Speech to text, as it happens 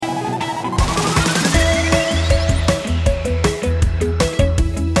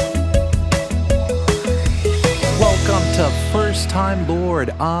Time Lord.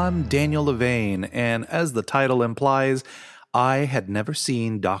 I'm Daniel Levain, and as the title implies, I had never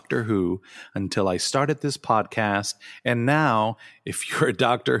seen Doctor Who until I started this podcast, and now, if you're a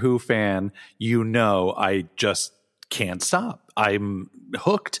Doctor Who fan, you know I just can't stop. I'm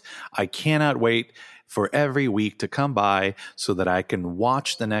hooked. I cannot wait for every week to come by so that I can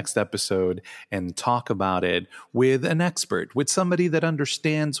watch the next episode and talk about it with an expert, with somebody that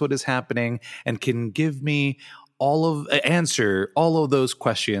understands what is happening and can give me answer all of those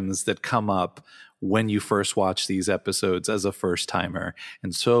questions that come up when you first watch these episodes as a first timer.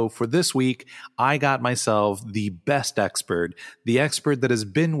 And so for this week, I got myself the best expert, the expert that has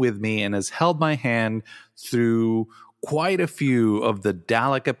been with me and has held my hand through quite a few of the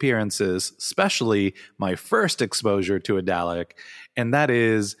Dalek appearances, especially my first exposure to a Dalek, and that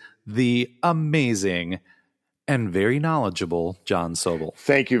is the amazing and very knowledgeable John Sobel.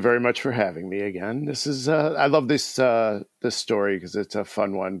 Thank you very much for having me again. This is I love this story because it's a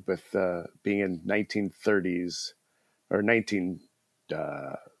fun one with being in 1930s or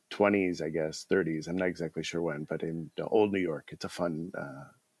 1920s, I guess 30s. I'm not exactly sure when, but in old New York, it's a fun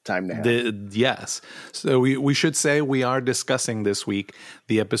time to have. Yes. So we should say we are discussing this week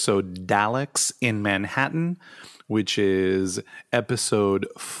the episode Daleks in Manhattan, which is episode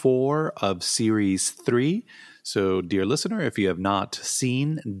 4 of series 3. So, dear listener, if you have not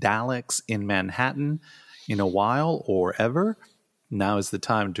seen Daleks in Manhattan in a while or ever, now is the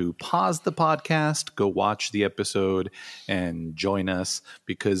time to pause the podcast, go watch the episode, and join us,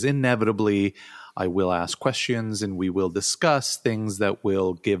 because inevitably I will ask questions and we will discuss things that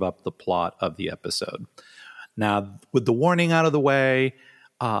will give up the plot of the episode. Now, with the warning out of the way,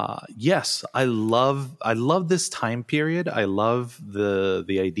 yes, I love this time period. I love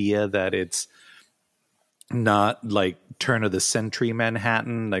the idea that it's not like turn of the century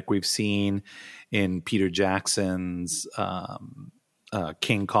Manhattan like we've seen in Peter Jackson's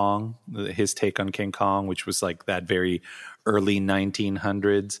King Kong, his take on King Kong, which was like that very early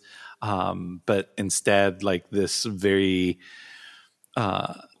 1900s. But instead, like this very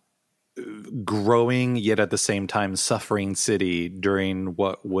growing yet at the same time suffering city during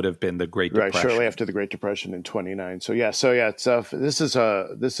what would have been the Great Depression. Right, shortly after the Great Depression in 29. So yeah, it's this is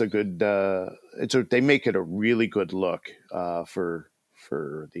a good they make it a really good look for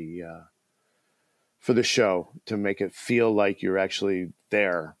the show, to make it feel like you're actually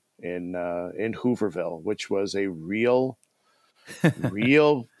there in Hooverville, which was a real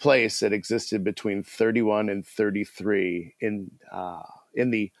place that existed between 31 and 33 in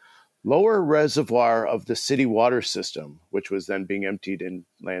the lower reservoir of the city water system, which was then being emptied and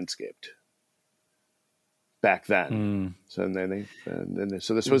landscaped back then. So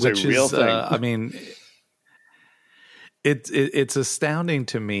so this was a real thing. I mean, it's astounding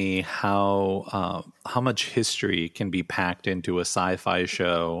to me how much history can be packed into a sci-fi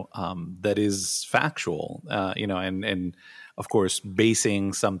show that is factual, and of course,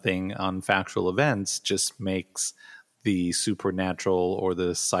 basing something on factual events just makes the supernatural or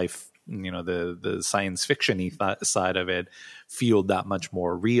the the science fiction-y side of it feel that much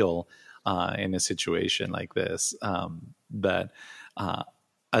more real in a situation like this. But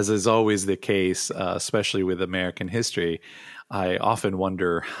as is always the case, especially with American history, I often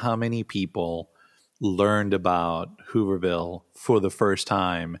wonder how many people learned about Hooverville for the first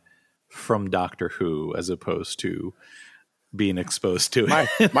time from Doctor Who as opposed to being exposed to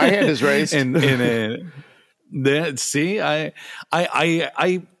it. My hand is raised. See,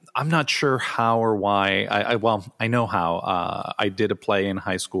 I'm not sure how or why. I know how. I did a play in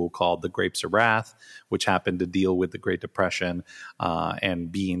high school called The Grapes of Wrath, which happened to deal with the Great Depression.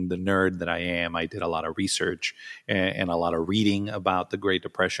 And being the nerd that I am, I did a lot of research and a lot of reading about the Great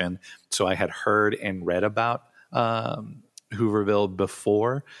Depression. So I had heard and read about Hooverville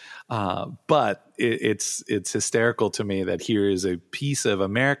before. But it's hysterical to me that here is a piece of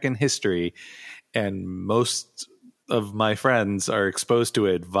American history, and most of my friends are exposed to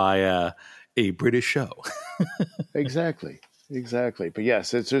it via a British show. Exactly. But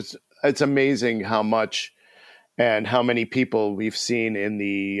yes, it's amazing how much and how many people we've seen in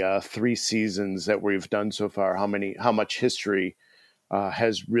the 3 seasons that we've done so far. How much history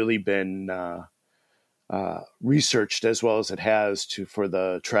has really been researched, as well as it has for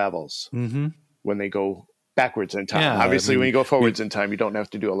the travels when they go backwards in time. Yeah, obviously, when you go forwards in time, you don't have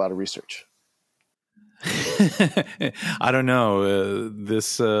to do a lot of research. I don't know.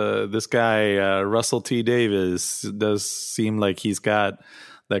 This guy, Russell T. Davies, does seem like he's got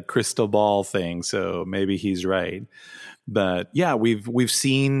that crystal ball thing, so maybe he's right. But yeah, we've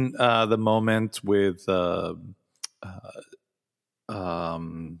seen the moment with I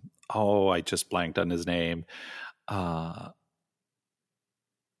just blanked on his name.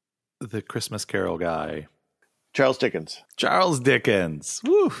 the Christmas Carol guy? Charles Dickens. Charles Dickens.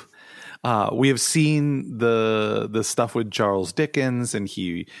 Woo. We have seen the stuff with Charles Dickens, and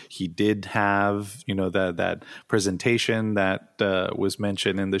he did have, you know, that presentation that was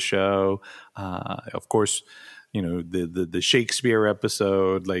mentioned in the show. Of course, you know, the Shakespeare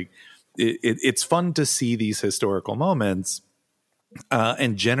episode. Like it's fun to see these historical moments.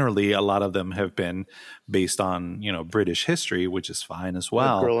 And generally, a lot of them have been based on, you know, British history, which is fine as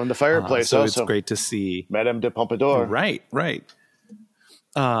well. The Girl in the Fireplace. So also. it's great to see Madame de Pompadour. Right.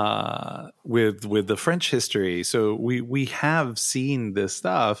 With the French history. So we have seen this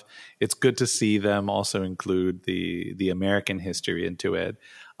stuff. It's good to see them also include the American history into it.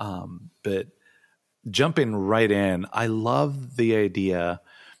 But jumping right in, I love the idea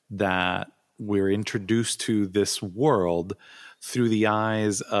that we're introduced to this world through the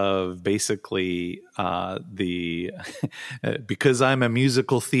eyes of basically the because I'm a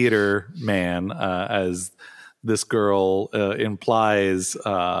musical theater man, as this girl implies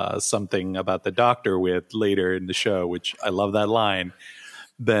something about the Doctor with later in the show, which I love that line.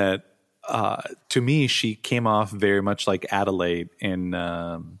 That to me, she came off very much like Adelaide in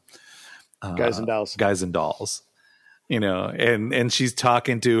Guys and Dolls. Guys and Dolls. You know, and she's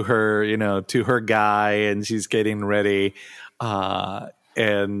talking to her, you know, to her guy, and she's getting ready.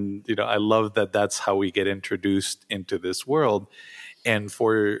 And, you know, I love that that's how we get introduced into this world. And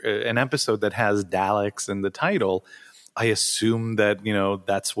for an episode that has Daleks in the title, I assume that, you know,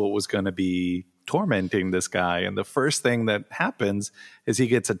 that's what was going to be tormenting this guy. And the first thing that happens is he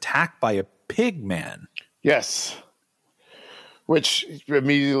gets attacked by a pig man. Yes. Which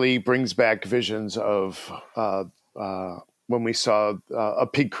immediately brings back visions of when we saw a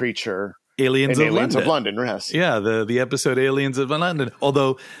pig creature. Aliens of London, yes. Yeah, the episode Aliens of London.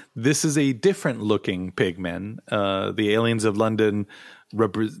 Although this is a different looking pigman. The Aliens of London,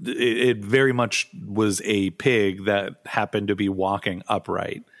 it very much was a pig that happened to be walking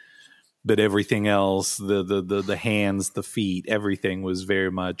upright. But everything else, the hands, the feet, everything was very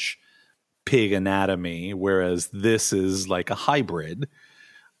much pig anatomy. Whereas this is like a hybrid,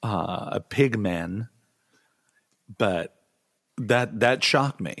 a pigman. But that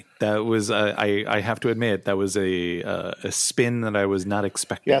shocked me. That was I have to admit that was a spin that I was not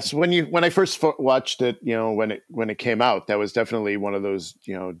expecting. Yes, when I first watched it, you know, when it came out, that was definitely one of those,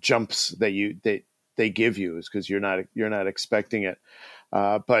 you know, jumps that they give you, is because you're not expecting it.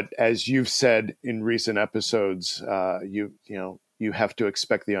 But as you've said in recent episodes, you have to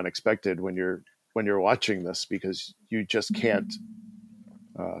expect the unexpected when you're watching this, because you just can't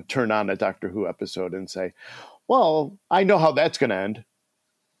turn on a Doctor Who episode and say, well, I know how that's going to end.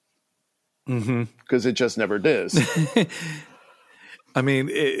 Because it just never does. I mean,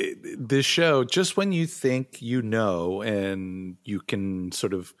 this show, just when you think you know and you can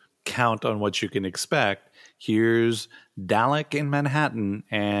sort of count on what you can expect, here's Dalek in Manhattan,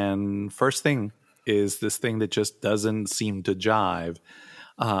 and first thing is this thing that just doesn't seem to jive.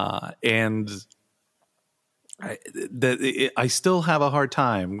 And I still have a hard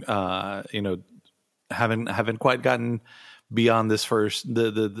time, you know, haven't quite gotten beyond this first.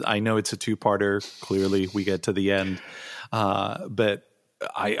 I know it's a two-parter. Clearly, we get to the end, but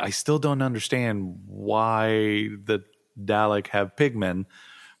I still don't understand why the Dalek have pigmen.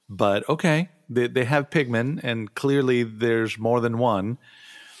 But okay, they have pigmen, and clearly there's more than one.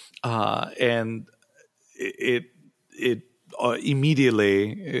 And it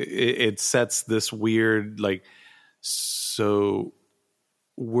immediately it sets this weird, like, so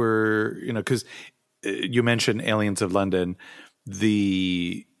we're, you know, because you mentioned Aliens of London.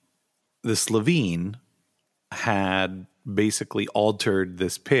 The Slevene had basically altered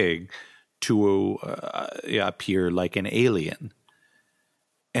this pig to appear like an alien.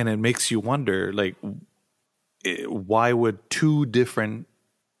 And it makes you wonder, like, why would two different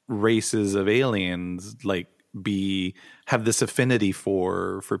races of aliens, like, have this affinity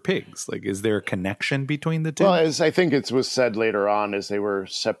for pigs? Like, is there a connection between the two? Well, as I think it was said later on, as they were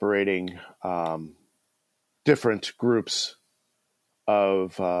separating different groups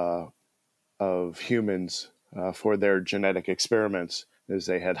of humans for their genetic experiments, is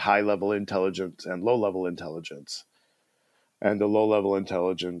they had high-level intelligence and low-level intelligence. And the low-level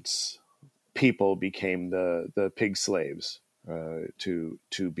intelligence people became the pig slaves to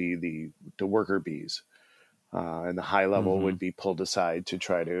be the worker bees. And the high level would be pulled aside to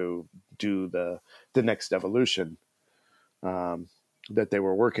try to do the next evolution that they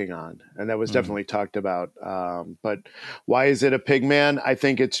were working on. And that was definitely talked about. But why is it a pig man? I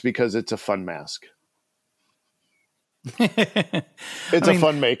think it's because it's a fun mask. It's a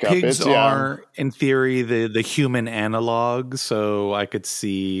fun makeup. Pigs are, in theory, the human analog. So I could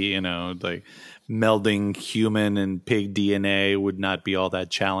see, like melding human and pig DNA would not be all that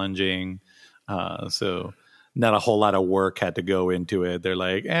challenging. So not a whole lot of work had to go into it. They're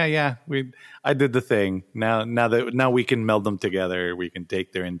like, I did the thing. Now we can meld them together. We can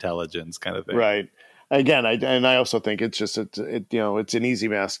take their intelligence, kind of thing. Right. Again, I also think it's just it's an easy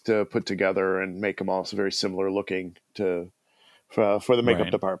mask to put together and make them all very similar looking for the makeup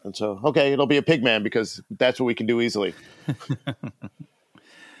department. So okay, it'll be a pig man because that's what we can do easily.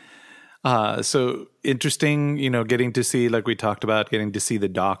 So interesting, getting to see, like we talked about, getting to see the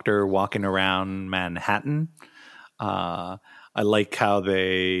Doctor walking around Manhattan. I like how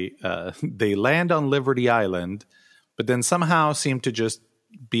they land on Liberty Island, but then somehow seem to just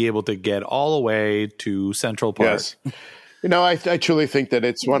be able to get all the way to Central Park. Yes. I truly think that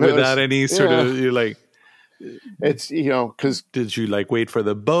it's one of those, without any sort of, you're like, it's, because did you wait for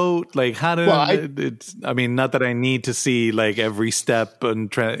the boat? How did not that I need to see every step and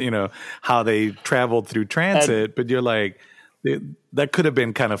how they traveled through transit, but you're like, that could have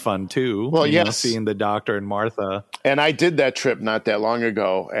been kind of fun too. Well, yes, seeing the Doctor and Martha. And I did that trip not that long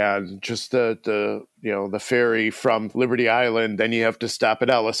ago, and just the ferry from Liberty Island, then you have to stop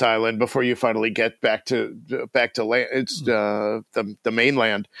at Ellis Island before you finally get back to land. It's the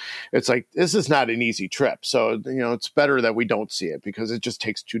mainland. It's like, this is not an easy trip, so it's better that we don't see it because it just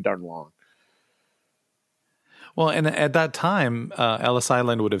takes too darn long. Well, and at that time, Ellis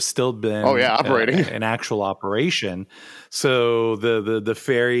Island would have still been operating an actual operation. So the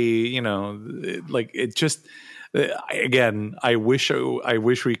ferry, it just, again, I wish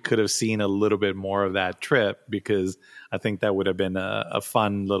we could have seen a little bit more of that trip, because I think that would have been a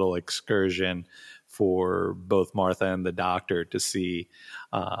fun little excursion for both Martha and the Doctor to see,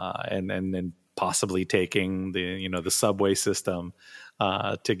 and then possibly taking the subway system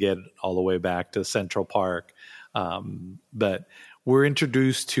to get all the way back to Central Park. But we're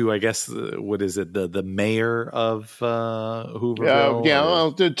introduced to, I guess, what is it? The mayor of Hooverville?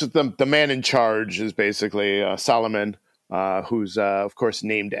 Well, the man in charge is basically Solomon, who's of course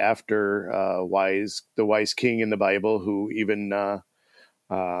named after the wise king in the Bible, who even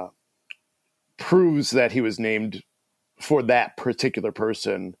proves that he was named for that particular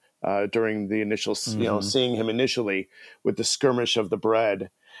person during the initial, seeing him initially with the skirmish of the bread.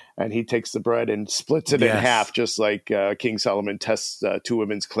 And he takes the bread and splits it in half, just like King Solomon tests two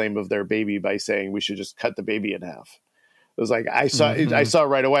women's claim of their baby by saying we should just cut the baby in half. It was like, I saw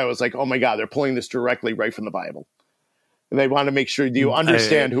right away. I was like, oh my God, they're pulling this directly right from the Bible. And they want to make sure you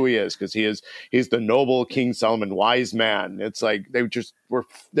understand who he is, because he's the noble King Solomon, wise man. It's like they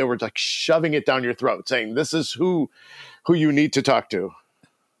were like shoving it down your throat, saying this is who you need to talk to.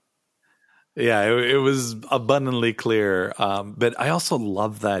 Yeah, it was abundantly clear. But I also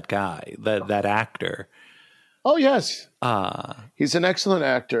love that guy, that actor. Oh yes, he's an excellent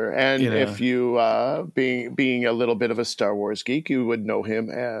actor, and if you being a little bit of a Star Wars geek, you would know him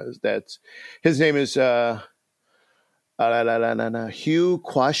as his name is Hugh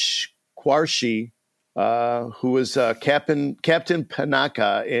Quarshie, who was Captain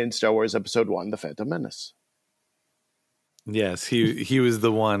Panaka in Star Wars Episode 1, The Phantom Menace. Yes, he was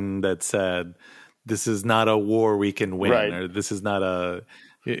the one that said, "This is not a war we can win," or "This is not a."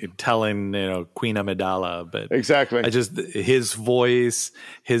 Telling Queen Amidala, but exactly, his voice,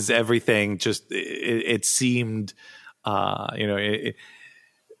 his everything, just it seemed, the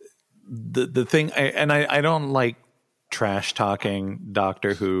thing, and I don't like trash talking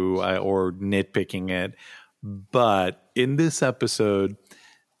Doctor Who or nitpicking it, but in this episode,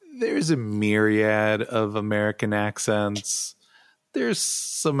 there's a myriad of American accents. There's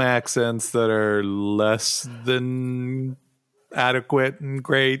some accents that are less than adequate and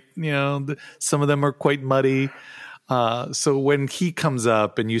great. Some of them are quite muddy. So when he comes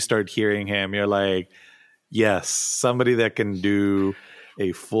up and you start hearing him, you're like, yes, somebody that can do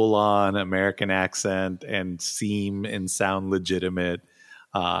a full-on American accent and seem and sound legitimate.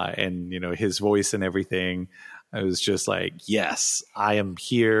 And, his voice and everything. I was just like, yes, I am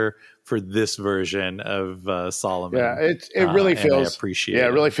here for this version of Solomon. Yeah, it really feels. I appreciate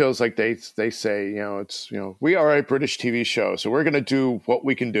it really feels like they say, we are a British TV show, so we're going to do what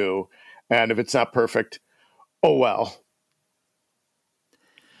we can do, and if it's not perfect, oh well.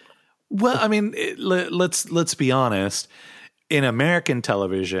 Well, I mean, let's be honest. In American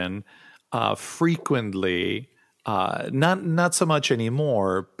television, frequently, not so much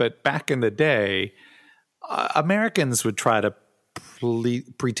anymore, but back in the day, Americans would try to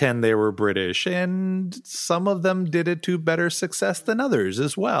pretend they were British, and some of them did it to better success than others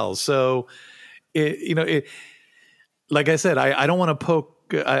as well. So, like I said, I don't want to poke.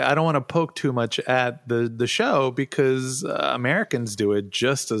 I don't want to poke too much at the show because Americans do it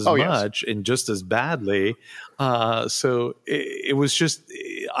just as much and just as badly. So it was just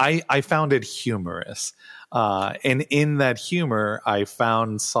I found it humorous, and in that humor, I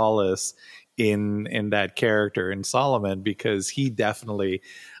found solace in that character in Solomon because he definitely.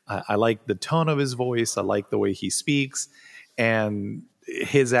 I like the tone of his voice. I like the way he speaks, and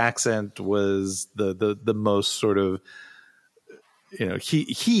his accent was the most sort of.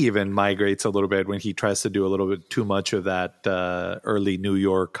 He even migrates a little bit when he tries to do a little bit too much of that early New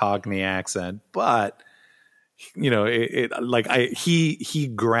York Cockney accent. But he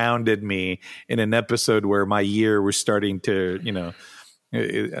grounded me in an episode where my ear was starting to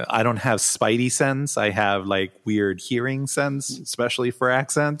I don't have spidey sense. I have like weird hearing sense, especially for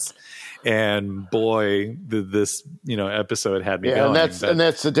accents. And boy, this episode had me going. And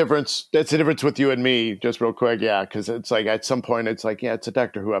that's the difference. That's the difference with you and me. Just real quick, because it's like at some point it's like, it's a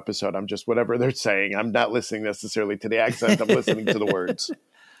Doctor Who episode. I'm just whatever they're saying. I'm not listening necessarily to the accent. I'm listening to the words.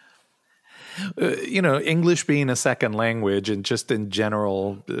 English being a second language, and just in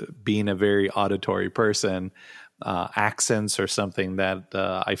general being a very auditory person. Accents are something that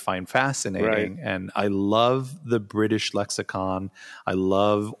I find fascinating, and I love the British lexicon. I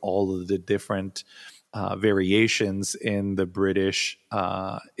love all of the different variations in the British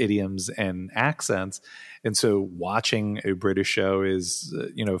idioms and accents. And so watching a British show is,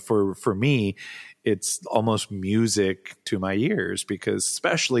 for me, it's almost music to my ears, because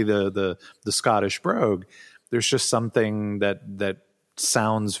especially the Scottish brogue, there's just something that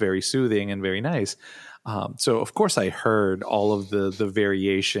sounds very soothing and very nice. So of course I heard all of the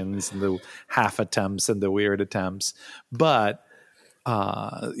variations and the half attempts and the weird attempts, but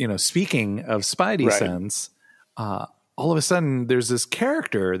speaking of Spidey sense, all of a sudden there's this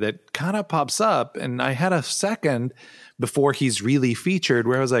character that kind of pops up, and I had a second before he's really featured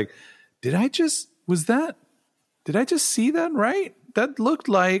where I was like, did I just see that right? That looked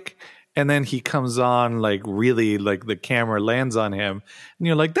like. And then he comes on, like really, like the camera lands on him, and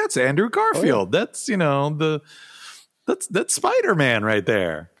you're like, "That's Andrew Garfield. That's that's Spider-Man right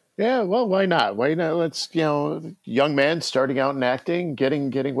there." Yeah, well, why not? Why not? Let's young man starting out in acting,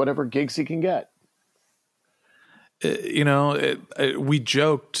 getting whatever gigs he can get. We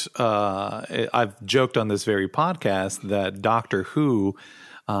joked. I've joked on this very podcast that Doctor Who.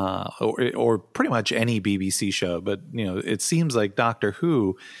 Or pretty much any BBC show, but it seems like Doctor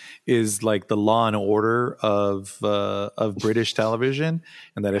Who is like the Law and Order of British television,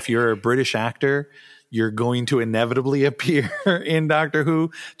 and that if you're a British actor, you're going to inevitably appear in Doctor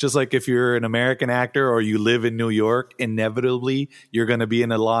Who. Just like if you're an American actor or you live in New York, inevitably you're going to be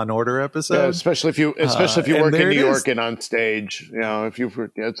in a Law and Order episode. Yeah, especially if you work in New York and on stage.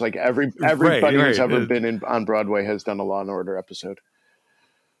 It's like everybody who's ever been on Broadway has done a Law and Order episode.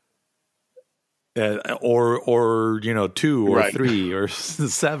 Or 2 or 3 or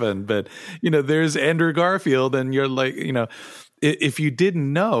 7, but there's Andrew Garfield, and you're like, if you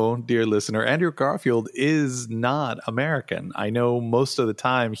didn't know, dear listener, Andrew Garfield is not American. I know most of the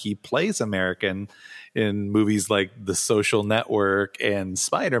time he plays American in movies like The Social Network and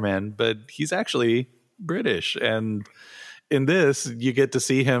Spider-Man, but he's actually British. And in this, you get to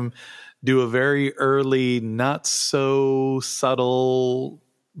see him do a very early, not so subtle,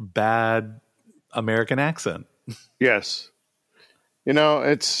 bad American accent. Yes.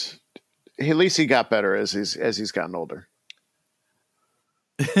 It's at least he got better as he's gotten older.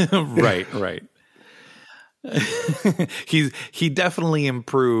 Right. He definitely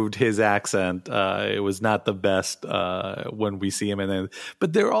improved his accent. It was not the best when we see him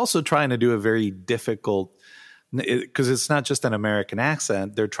but they're also trying to do a very difficult, because it's not just an American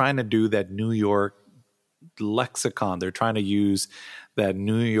accent. They're trying to do that New York lexicon. They're trying to use that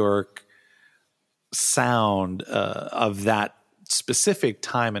New York sound of that specific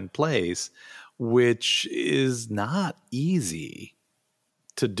time and place, which is not easy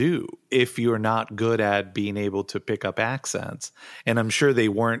to do if you're not good at being able to pick up accents. And I'm sure they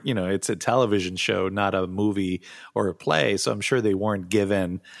weren't, it's a television show, not a movie or a play. So I'm sure they weren't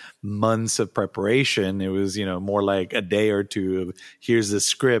given months of preparation. It was, more like a day or two of, here's the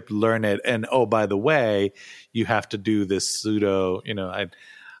script, learn it. And oh, by the way, you have to do this pseudo,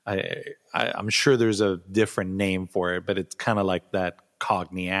 I'm sure there's a different name for it, but it's kind of like that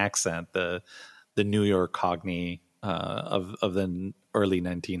Cockney accent, the New York Cockney of the early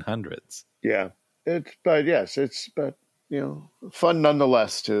 1900s. Yeah, it's fun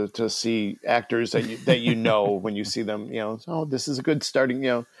nonetheless to see actors that when you see them, oh, this is a good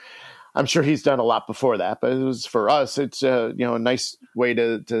starting. I'm sure he's done a lot before that, but it was for us. It's a nice way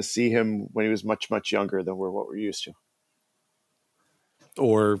to see him when he was much, much younger than what we're used to.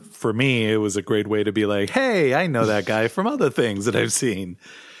 or for me, it was a great way to be like, hey, I know that guy from other things that I've seen.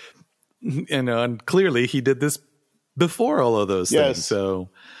 And clearly he did this before all of those things. So,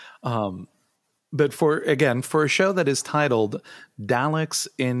 but for a show that is titled Daleks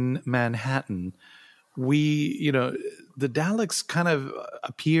in Manhattan, the Daleks kind of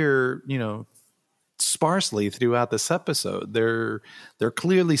appear, sparsely throughout this episode. They're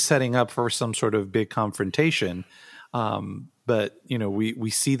clearly setting up for some sort of big confrontation. But we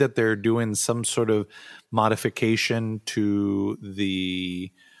see that they're doing some sort of modification to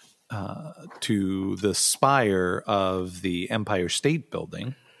the spire of the Empire State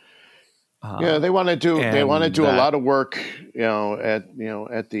Building. They want to do a lot of work, at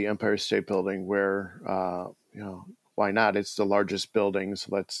the Empire State Building, where why not? It's the largest building,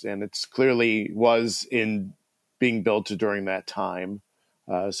 and it's clearly was in being built during that time.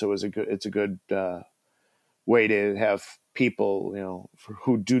 So it's a good way to have people,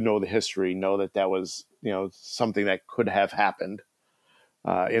 who do know the history, know that was, something that could have happened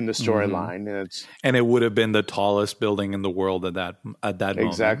in the storyline. Mm-hmm. And it would have been the tallest building in the world at that moment.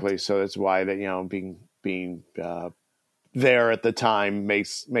 Exactly. So that's why that, being there at the time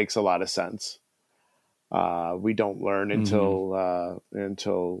makes a lot of sense. We don't learn until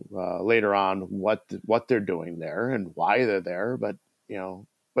later on what they're doing there and why they're there. But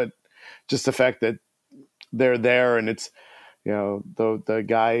just the fact that they're there, and it's the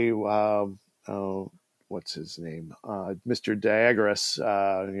guy, what's his name, Mr. Diagoras,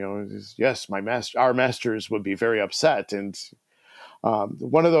 yes, our masters would be very upset, and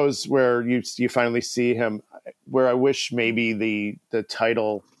one of those where you finally see him, where I wish maybe the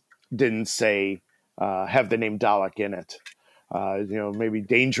title didn't say have the name Dalek in it, maybe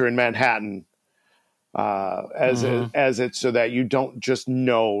Danger in Manhattan. As it, so that you don't just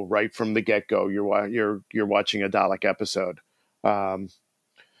know right from the get-go you're watching a Dalek episode, and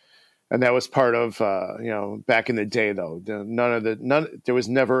that was part of back in the day, though. There was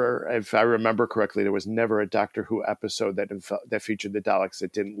never, if I remember correctly, there was never a Doctor Who episode that featured the Daleks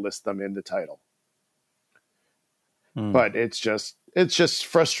that didn't list them in the title. But it's just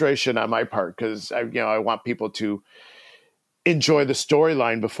frustration on my part, because I want people to enjoy the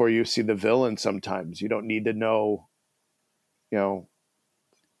storyline before you see the villain. Sometimes you don't need to know, the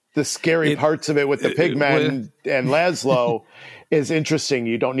scary parts of it with the pigmen and Laszlo is interesting.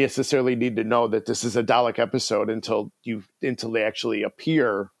 You don't necessarily need to know that this is a Dalek episode until they actually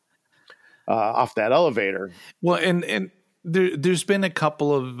appear off that elevator. Well, and there's been a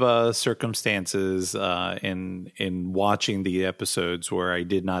couple of circumstances in watching the episodes where I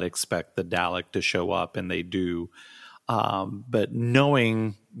did not expect the Dalek to show up, and they do. But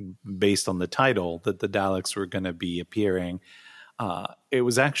knowing, based on the title, that the Daleks were going to be appearing, it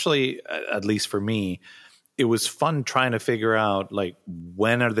was actually, at least for me, it was fun trying to figure out, like,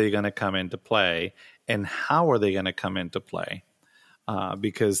 when are they going to come into play and how are they going to come into play?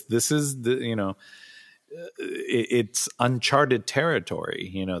 Because this is it's uncharted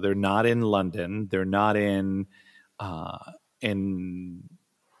territory. They're not in London. They're not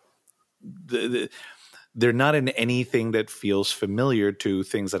they're not in anything that feels familiar to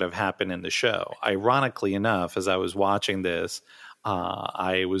things that have happened in the show. Ironically enough, as I was watching this,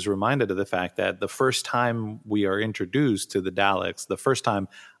 I was reminded of the fact that the first time we are introduced to the Daleks, the first time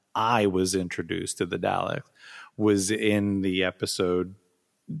I was introduced to the Daleks, was in the episode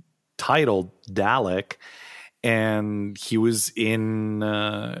titled Dalek, and he was in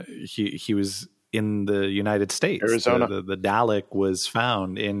he was in the United States, Arizona. The Dalek was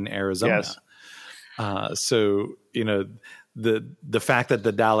found in Arizona. Yes. So the fact that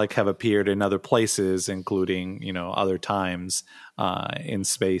the Dalek have appeared in other places, including other times in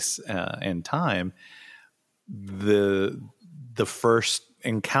space and time, the first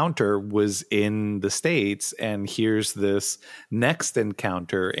encounter was in the States, and here's this next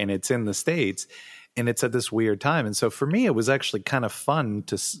encounter, and it's in the States, and it's at this weird time. And so for me, it was actually kind of fun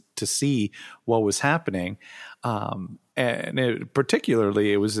to see what was happening. And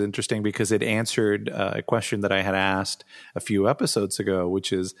particularly, it was interesting because it answered a question that I had asked a few episodes ago,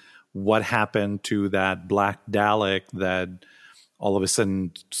 which is what happened to that black Dalek that all of a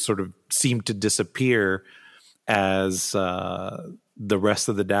sudden sort of seemed to disappear as the rest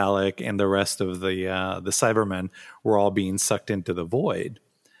of the Dalek and the rest of the Cybermen were all being sucked into the void.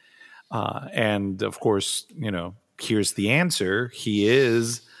 And of course, here's the answer. He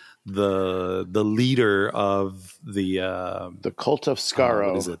is the leader of the cult of Skaro.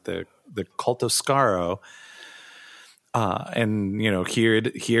 What is it? The cult of Skaro. And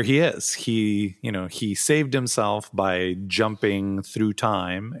here he is. He saved himself by jumping through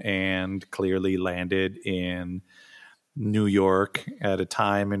time and clearly landed in New York at a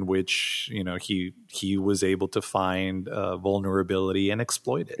time in which, you know, he was able to find vulnerability and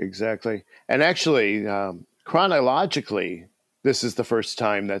exploit it. Exactly. And actually, chronologically, this is the first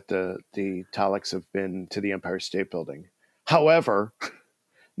time that the Daleks have been to the Empire State Building. However,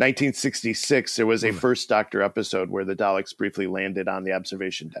 1966, there was a First Doctor episode where the Daleks briefly landed on the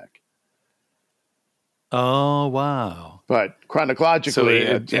observation deck. Oh, wow. But chronologically,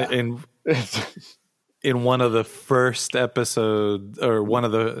 in one of the first episodes, or one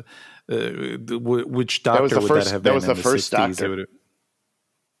of the which Doctor would that have been? That was the first 60s? Doctor.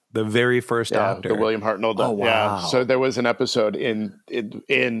 The very first Doctor. The William Hartnell. Oh, wow. Yeah. So there was an episode in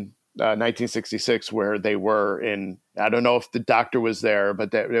 1966 where they were in, I don't know if the Doctor was there,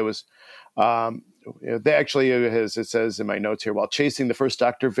 but it was, they actually, it says in my notes here, while chasing the first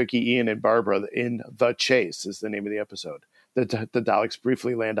Doctor, Vicky, Ian, and Barbara in The Chase is the name of the episode. The Daleks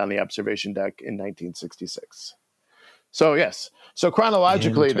briefly land on the observation deck in 1966. So yes. So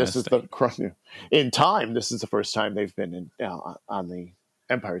chronologically, this is in time, this is the first time they've been on the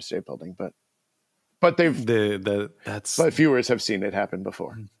Empire State Building, but they've but viewers have seen it happen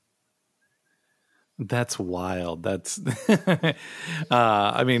before. That's wild. That's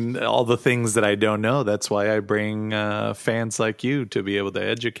I mean, all the things that I don't know. That's why I bring fans like you to be able to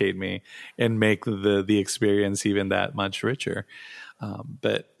educate me and make the experience even that much richer.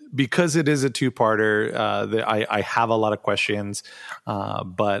 But because it is a two-parter, I have a lot of questions,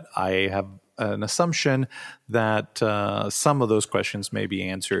 but I have an assumption that some of those questions may be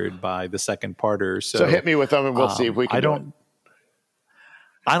answered by the second parter. So hit me with them and we'll see if we can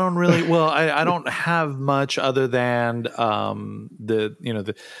I don't really, well, I don't have much other than I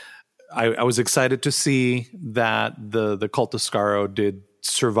was excited to see that the Cult of Skaro did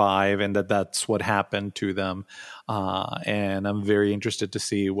survive and that's what happened to them. And I'm very interested to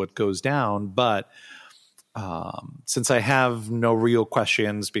see what goes down. But since I have no real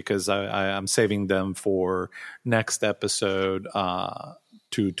questions because I'm saving them for next episode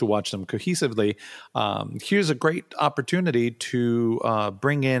to watch them cohesively, here's a great opportunity to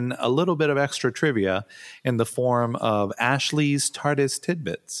bring in a little bit of extra trivia in the form of Ashley's TARDIS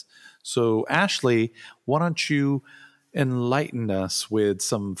Tidbits. So Ashley, why don't you enlighten us with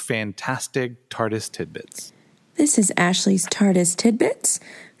some fantastic TARDIS Tidbits? This is Ashley's TARDIS Tidbits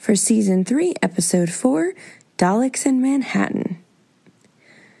for Season 3, Episode 4, Daleks in Manhattan.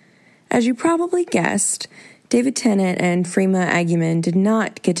 As you probably guessed, David Tennant and Freema Agyeman did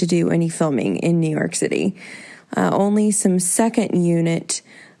not get to do any filming in New York City. Only some second unit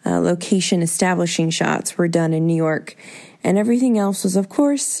location establishing shots were done in New York, and everything else was, of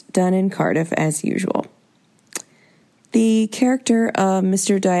course, done in Cardiff as usual. The character of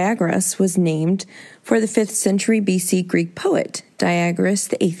Mr. Diagoras was named for the 5th century BC Greek poet, Diagoras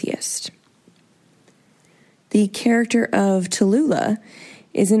the Atheist. The character of Tallulah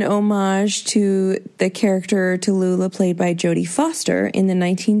is an homage to the character Tallulah played by Jodie Foster in the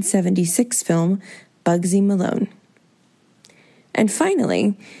 1976 film Bugsy Malone. And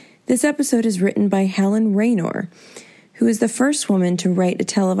finally, this episode is written by Helen Raynor, who is the first woman to write a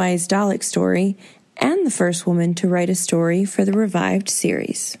televised Dalek story and the first woman to write a story for the revived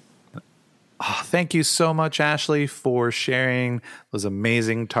series. Oh, thank you so much, Ashley, for sharing those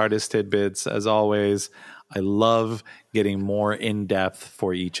amazing TARDIS tidbits. As always, I love getting more in-depth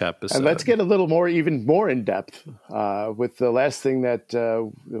for each episode. And let's get a little more, even more in-depth. With the last thing that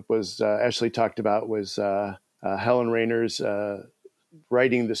was Ashley talked about was Helen Raynor's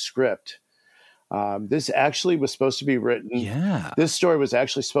writing the script. This actually was supposed to be written. Yeah. This story was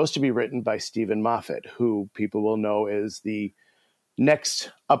actually supposed to be written by Stephen Moffat, who people will know is the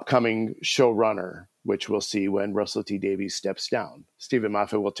next upcoming showrunner, which we'll see when Russell T Davies steps down. Stephen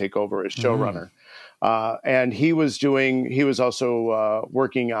Moffat will take over as showrunner. And he was also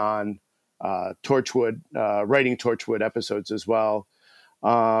working on Torchwood, writing Torchwood episodes as well.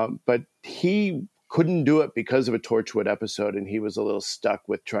 But he couldn't do it because of a Torchwood episode, and he was a little stuck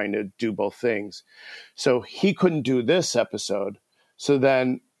with trying to do both things. So he couldn't do this episode. So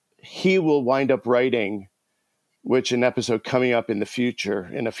then he will wind up writing, which an episode coming up in the future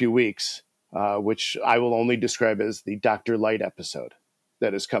in a few weeks, which I will only describe as the Dr. Light episode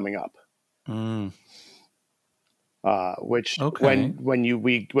that is coming up. Which when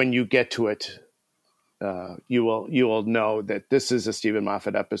you get to it, you will know that this is a Stephen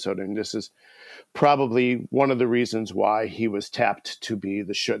Moffat episode, and this is probably one of the reasons why he was tapped to be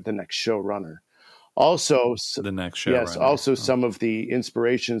the next showrunner. Also, the next showrunner. Yes. Also, some of the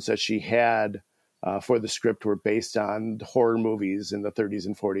inspirations that she had for the script were based on horror movies in the 30s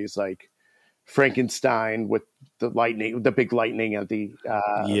and 40s, like Frankenstein with the big lightning at the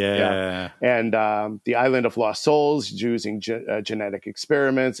and the Island of Lost Souls using genetic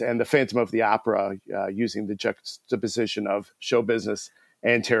experiments, and the Phantom of the Opera using the juxtaposition of show business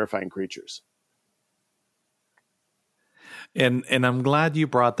and terrifying creatures. And I'm glad you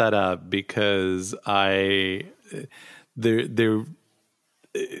brought that up, because I'm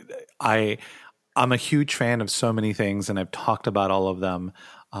a huge fan of so many things, and I've talked about all of them.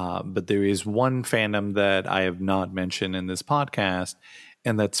 But there is one fandom that I have not mentioned in this podcast,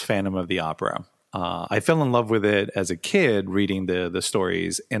 and that's Phantom of the Opera. I fell in love with it as a kid reading the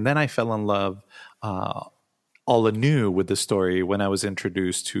stories, and then I fell in love all anew with the story when I was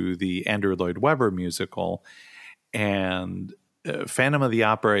introduced to the Andrew Lloyd Webber musical. And Phantom of the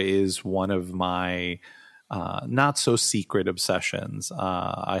Opera is one of my not so secret obsessions.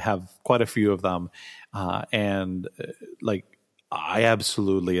 I have quite a few of them, and I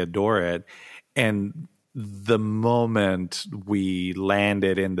absolutely adore it. And the moment we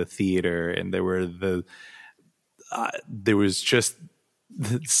landed in the theater, and there was just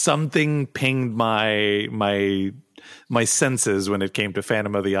something pinged my senses when it came to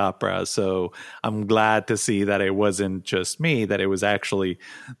Phantom of the Opera. So I'm glad to see that it wasn't just me, that it was actually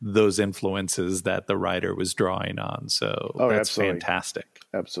those influences that the writer was drawing on. So that's absolutely fantastic.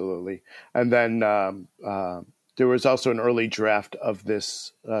 Absolutely. And then there was also an early draft of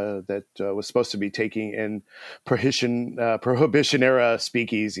this that was supposed to be taking in prohibition era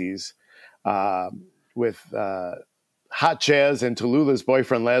speakeasies with Hot Jazz and Tallulah's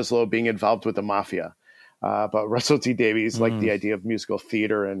boyfriend Laszlo being involved with the mafia. But Russell T Davies liked the idea of musical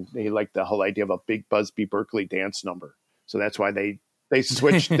theater, and he liked the whole idea of a big Busby Berkeley dance number. So that's why they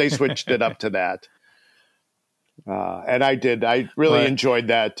switched it up to that. And I really enjoyed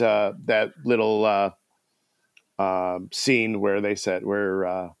that little scene where they said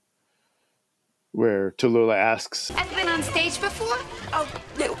where Tallulah asks, "Have you been on stage before?" Oh,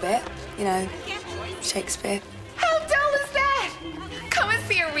 a little bit, Shakespeare. How dull is that? Come and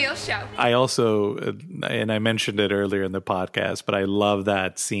see a real show. I also, and I mentioned it earlier in the podcast, but I love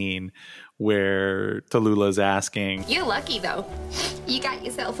that scene where Tallulah's asking, "You're lucky, though. You got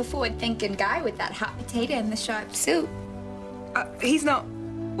yourself a forward-thinking guy with that hot potato and the sharp suit."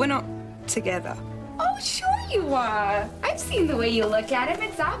 We're not together. Oh, sure you are. I've seen the way you look at him.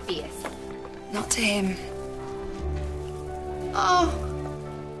 It's obvious. Not to him. Oh,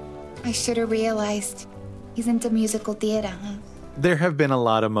 I should have realized. He's into musical theater, huh? There have been a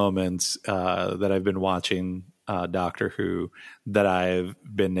lot of moments that I've been watching Doctor Who that I've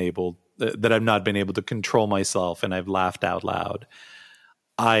not been able to control myself, and I've laughed out loud.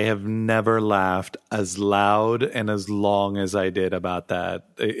 I have never laughed as loud and as long as I did about that.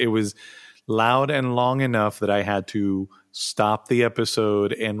 It was loud and long enough that I had to stop the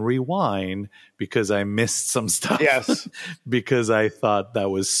episode and rewind because I missed some stuff. Yes. Because I thought that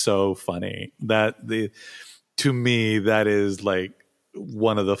was so funny. To me, that is like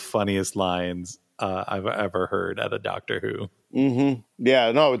one of the funniest lines I've ever heard at a Doctor Who. Mm-hmm.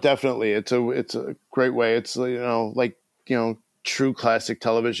 Yeah, no, definitely. It's a great way. It's, true classic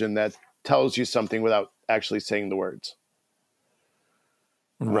television that tells you something without actually saying the words.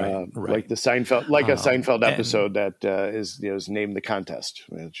 Right. Like the Seinfeld, a Seinfeld episode that is named The Contest,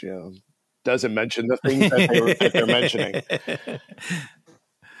 which doesn't mention the things that they're mentioning.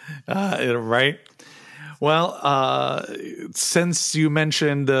 Right. Well, since you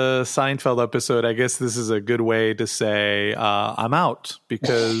mentioned the Seinfeld episode, I guess this is a good way to say I'm out,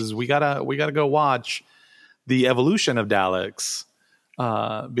 because we gotta go watch The Evolution of Daleks.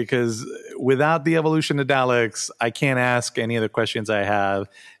 Because without The Evolution of Daleks, I can't ask any of the questions I have,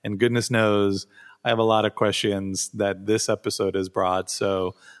 and goodness knows I have a lot of questions that this episode has brought.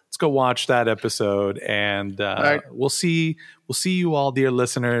 So let's go watch that episode, and right. We'll see you all, dear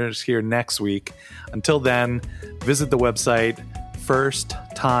listeners, here next week. Until then, visit the website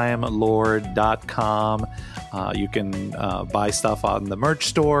firsttimelord.com. You can buy stuff on the merch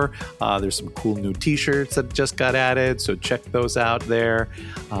store. There's some cool new t-shirts that just got added, so check those out there.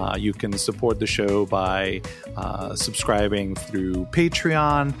 You can support the show by subscribing through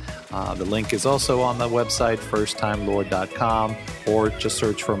Patreon. The link is also on the website, firsttimelord.com, or just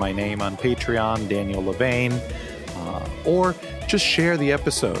search for my name on Patreon, Daniel Levain, or just share the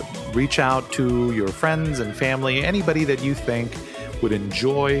episode. Reach out to your friends and family, anybody that you think would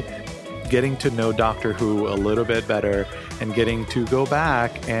enjoy getting to know Doctor Who a little bit better and getting to go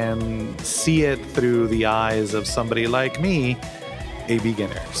back and see it through the eyes of somebody like me, a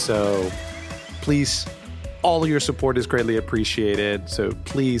beginner. So please All your support is greatly appreciated. So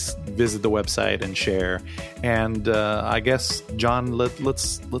please visit the website and share. And I guess, John,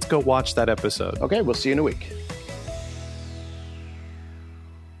 let's go watch that episode. Okay, we'll see you in a week.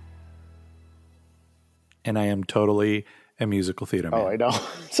 And I am totally a musical theater man. Oh, I know.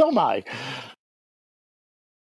 So am I.